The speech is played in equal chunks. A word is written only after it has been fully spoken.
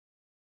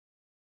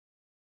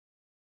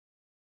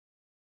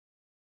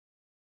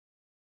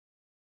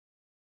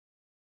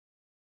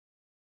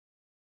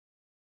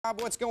Bob,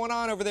 what's going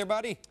on over there,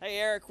 buddy? Hey,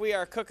 Eric, we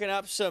are cooking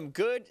up some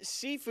good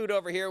seafood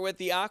over here with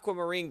the Aqua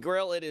Marine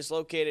Grill. It is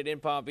located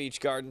in Palm Beach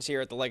Gardens here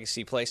at the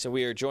Legacy Place, and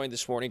we are joined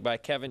this morning by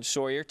Kevin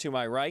Sawyer to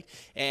my right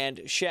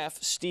and Chef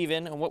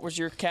Steven. And what was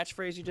your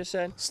catchphrase you just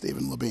said?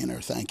 Steven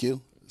LeBeaner, thank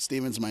you.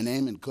 Steven's my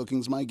name and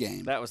cooking's my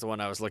game. That was the one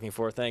I was looking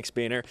for. Thanks,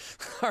 Beaner.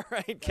 All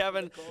right,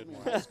 Kevin.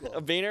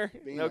 A Beaner?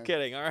 No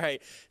kidding. All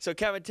right. So,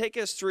 Kevin, take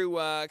us through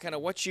kind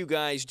of what you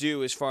guys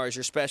do as far as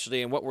your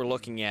specialty and what we're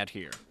looking at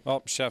here.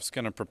 Well, Chef's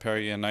going to prepare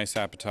you a nice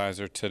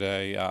appetizer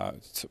today.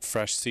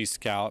 Fresh sea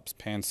scallops,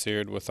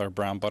 pan-seared with our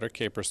brown butter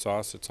caper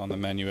sauce. It's on the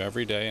menu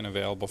every day and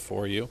available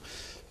for you.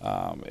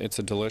 It's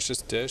a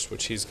delicious dish,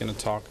 which he's going to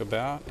talk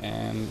about,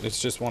 and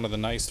it's just one of the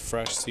nice,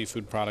 fresh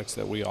seafood products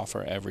that we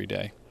offer every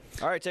day.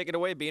 All right, take it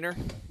away, Beaner.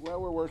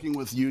 Well, we're working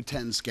with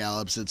U10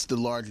 scallops. It's the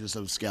largest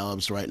of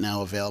scallops right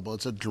now available.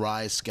 It's a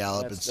dry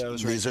scallop.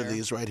 These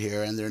are right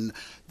here, and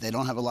they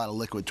don't have a lot of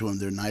liquid to them.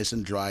 They're nice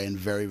and dry and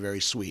very,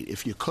 very sweet.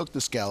 If you cook the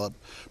scallop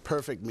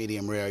perfect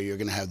medium rare, you're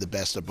going to have the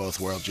best of both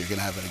worlds. You're going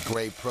to have a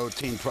great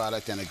protein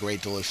product and a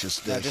great delicious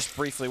dish. Now, just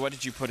briefly, what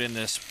did you put in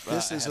this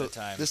ahead of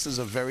time? This is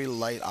a very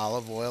light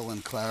olive oil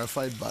and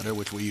clarified butter,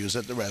 which we use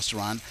at the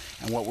restaurant.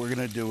 And what we're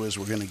going to do is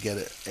we're going to get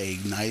a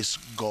nice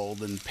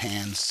golden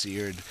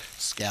pan-seared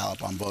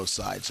scallop on both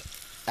sides.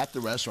 At the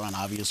restaurant,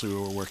 obviously,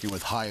 we're working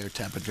with higher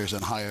temperatures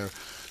and higher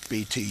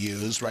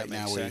BTUs. Right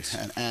now,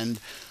 and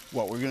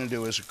what we're going to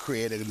do is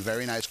create a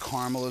very nice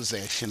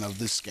caramelization of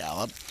the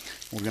scallop.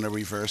 We're going to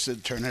reverse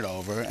it, turn it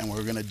over, and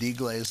we're going to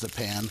deglaze the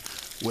pan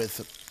with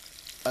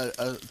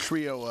a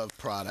trio of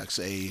products: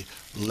 a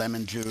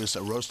lemon juice,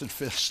 a roasted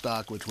fish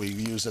stock, which we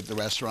use at the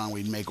restaurant.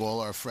 We make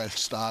all our fresh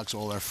stocks,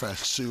 all our fresh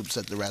soups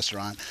at the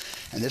restaurant.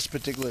 And this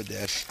particular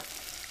dish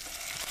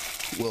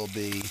will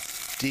be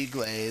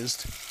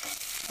deglazed,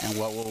 and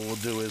what we'll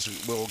do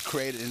is we'll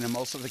create an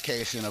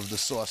emulsification of the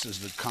sauces,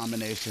 the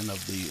combination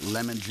of the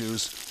lemon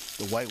juice,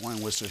 the white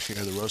wine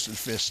Worcestershire, the roasted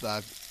fish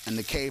stock, and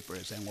the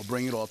capers, and we'll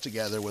bring it all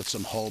together with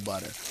some whole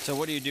butter. So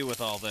what do you do with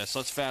all this?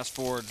 Let's fast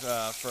forward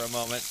for a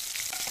moment.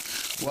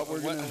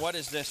 What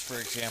is this, for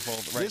example,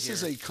 right This here?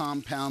 is a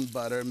compound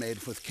butter made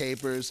with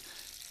capers,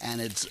 and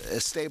it's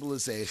a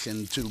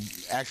stabilization to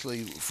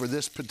actually, for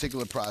this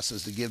particular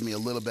process, to give me a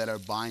little better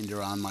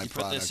binder on my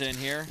product. Put this in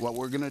here? What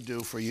we're going to do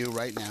for you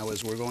right now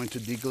is we're going to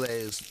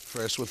deglaze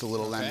first with a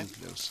little lemon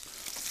juice.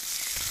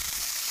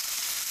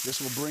 This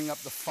will bring up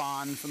the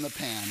fond from the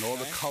pan, all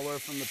the color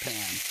from the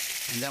pan.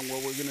 And then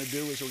what we're going to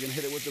do is we're going to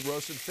hit it with the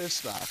roasted fish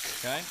stock.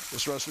 Okay.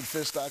 This roasted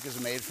fish stock is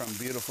made from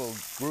beautiful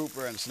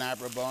grouper and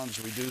snapper bones,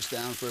 reduced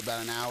down for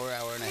about an hour,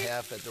 hour and a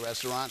half at the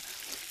restaurant.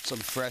 Some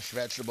fresh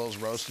vegetables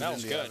roasted in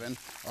the oven.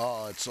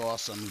 Oh, it's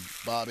awesome,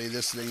 Bobby.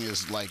 This thing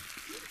is like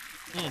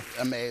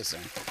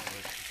amazing.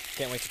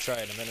 Can't wait to try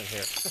it in a minute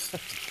here.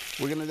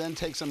 We're going to then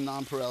take some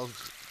nonpareil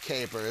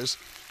capers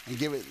and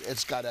give it,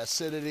 it's got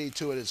acidity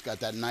to it, it's got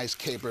that nice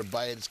caper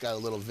bite, it's got a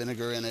little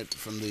vinegar in it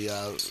from the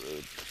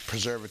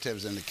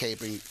preservatives and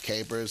the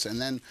capers, and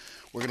then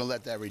we're going to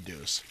let that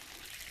reduce.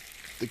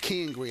 The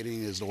key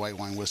ingredient is the white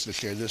wine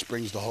Worcestershire. This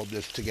brings the whole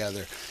dish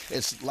together.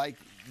 It's like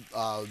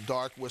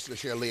dark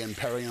Worcestershire Lee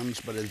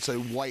Imperiums, but it's a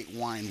white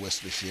wine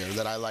Worcestershire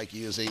that I like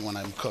using when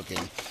I'm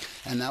cooking.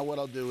 And now what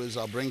I'll do is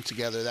I'll bring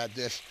together that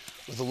dish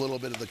with a little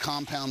bit of the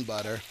compound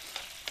butter.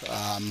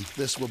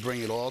 This will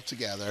bring it all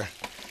together,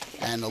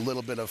 and a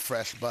little bit of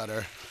fresh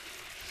butter.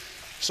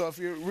 So if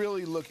you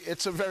really look,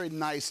 it's a very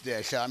nice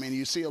dish. I mean,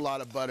 you see a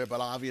lot of butter, but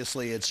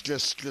obviously it's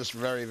just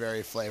very,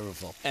 very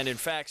flavorful. And in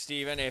fact,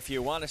 Steven, if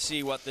you want to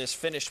see what this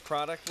finished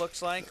product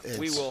looks like,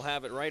 we will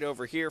have it right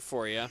over here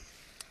for you.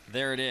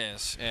 There it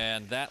is,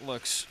 and that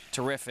looks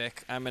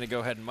terrific. I'm going to go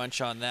ahead and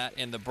munch on that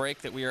in the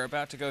break that we are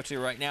about to go to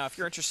right now. If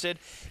you're interested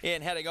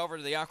in heading over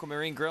to the Aqua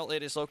Marine Grill,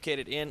 it is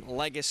located in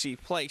Legacy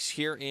Place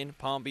here in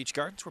Palm Beach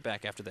Gardens. We're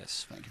back after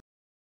this. Thank you.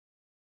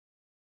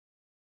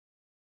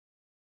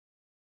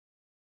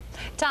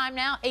 Time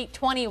now,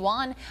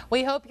 8:21.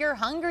 We hope you're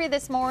hungry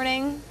this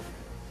morning.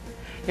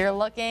 You're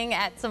looking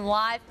at some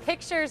live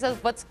pictures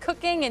of what's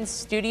cooking in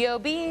Studio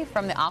B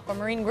from the Aqua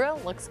Marine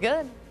Grill. Looks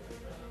good.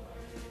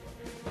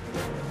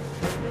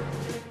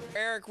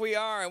 Eric, we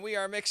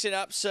are mixing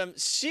up some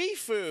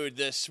seafood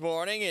this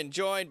morning, and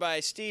joined by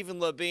Steven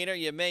LeBeaner.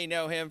 You may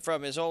know him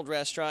from his old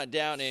restaurant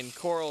down in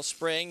Coral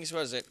Springs.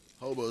 Was it?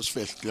 Hobo's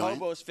Fish Joint.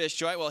 Hobo's Fish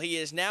Joint. Well, he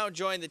has now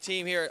joined the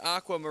team here at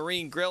Aqua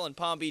Marine Grill in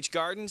Palm Beach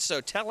Gardens.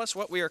 So tell us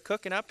what we are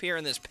cooking up here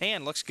in this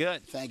pan. Looks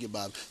good. Thank you,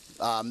 Bob.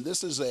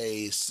 This is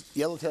a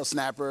yellowtail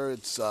snapper.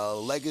 It's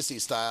legacy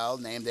style,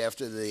 named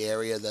after the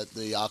area that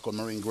the Aqua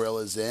Marine Grill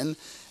is in.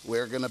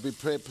 We're going to be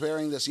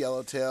preparing this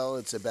yellowtail.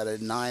 It's about a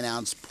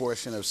 9-ounce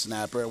portion of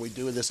snapper. We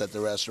do this at the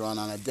restaurant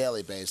on a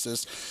daily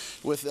basis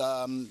with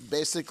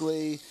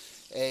basically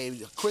a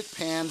quick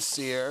pan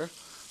sear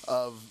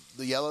of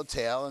the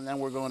yellowtail, and then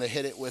we're going to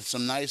hit it with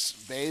some nice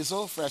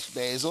basil, fresh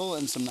basil,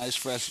 and some nice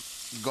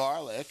fresh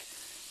garlic.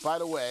 By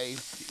the way,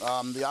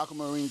 the Aqua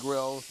Marine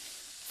Grill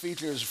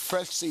features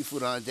fresh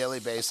seafood on a daily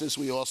basis.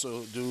 We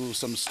also do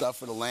some stuff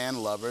for the land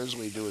lovers.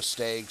 We do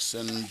steaks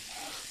and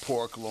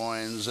pork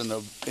loins and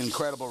the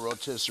incredible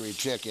rotisserie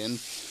chicken.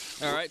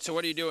 All right, so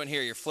what are you doing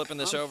here? You're flipping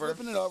this over? I'm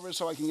flipping it over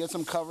so I can get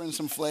some cover and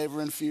some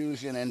flavor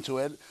infusion into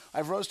it.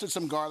 I've roasted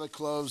some garlic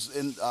cloves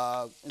in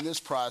this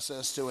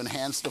process to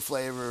enhance the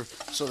flavor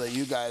so that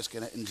you guys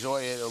can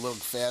enjoy it a little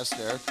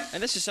faster.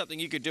 And this is something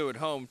you could do at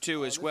home,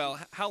 too, as well.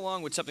 How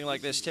long would something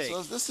like this take?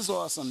 So this is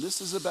awesome.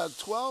 This is about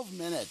 12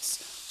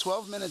 minutes.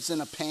 12 minutes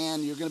in a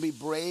pan. You're going to be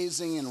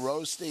braising and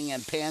roasting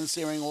and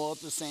pan-searing all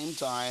at the same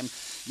time.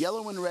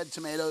 Yellow and red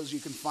tomatoes, you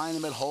can find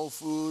them at Whole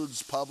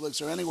Foods,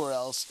 Publix, or anywhere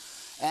else.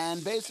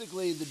 And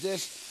basically the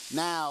dish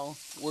now,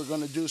 we're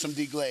going to do some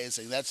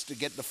deglazing. That's to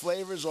get the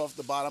flavors off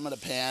the bottom of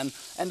the pan.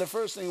 And the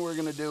first thing we're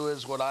going to do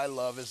is what I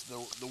love is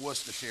the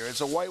Worcestershire.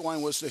 It's a white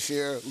wine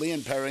Worcestershire,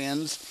 Lee &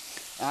 Perrins.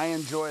 I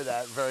enjoy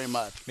that very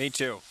much. Me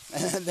too.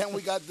 And then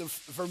we got the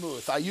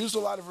vermouth. I use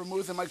a lot of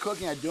vermouth in my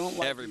cooking. I don't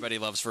like Everybody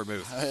loves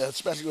vermouth.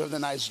 especially with a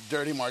nice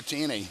dirty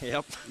martini.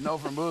 Yep. No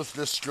vermouth,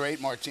 just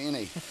straight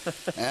martini.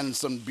 And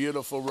some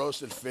beautiful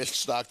roasted fish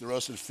stock. The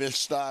roasted fish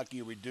stock,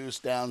 you reduce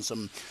down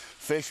some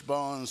fish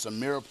bones, some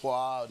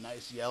mirepoix,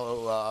 nice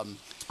yellow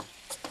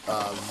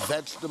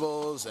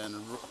vegetables, and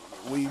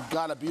we've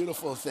got a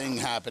beautiful thing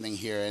happening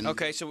here. And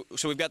Okay, so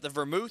we've got the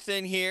vermouth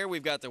in here,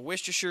 we've got the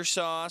Worcestershire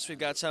sauce, we've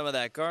got some of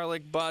that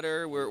garlic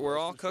butter. We're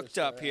all cooked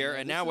up here,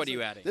 and now what are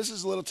you adding? This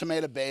is a little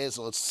tomato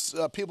basil. It's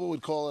people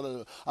would call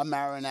it a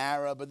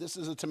marinara, but this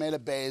is a tomato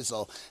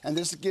basil, and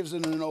this gives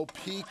it an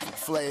opaque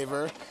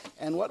flavor.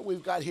 And what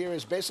we've got here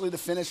is basically the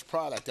finished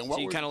product. And what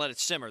So you kind of let it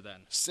simmer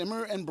then?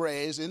 simmer and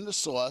braise in the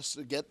sauce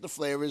to get the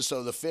flavors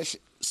so the fish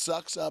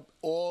sucks up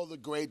all the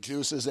great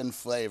juices and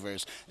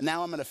flavors. And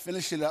now I'm going to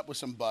finish it up with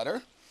some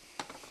butter,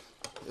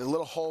 a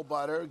little whole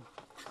butter.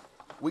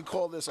 We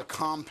call this a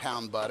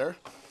compound butter.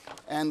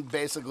 And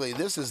basically,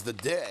 this is the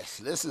dish.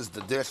 This is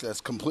the dish that's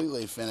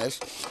completely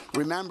finished.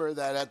 Remember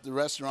that at the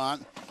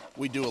restaurant,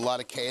 we do a lot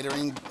of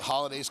catering.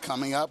 Holidays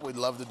coming up, we'd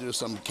love to do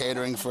some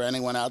catering for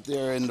anyone out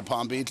there in the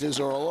Palm Beaches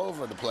or all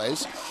over the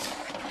place.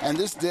 And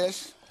this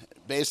dish,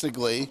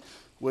 basically,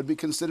 would be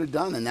considered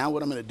done. And now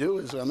what I'm going to do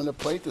is I'm going to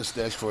plate this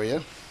dish for you.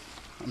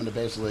 I'm going to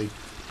basically...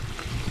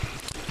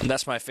 And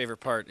that's my favorite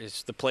part,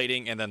 is the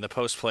plating and then the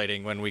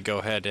post-plating when we go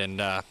ahead and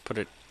put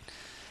it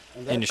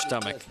in your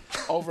stomach.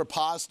 Over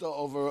pasta,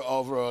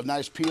 over a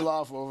nice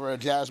pilaf, over a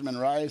jasmine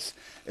rice.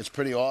 It's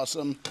pretty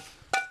awesome.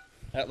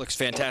 That looks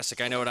fantastic.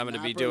 I know what I'm going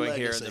to be doing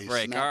here in the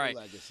break. All right.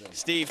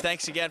 Steve,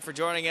 thanks again for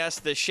joining us.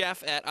 The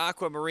chef at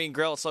Aqua Marine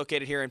Grill. It's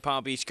located here in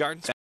Palm Beach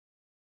Gardens.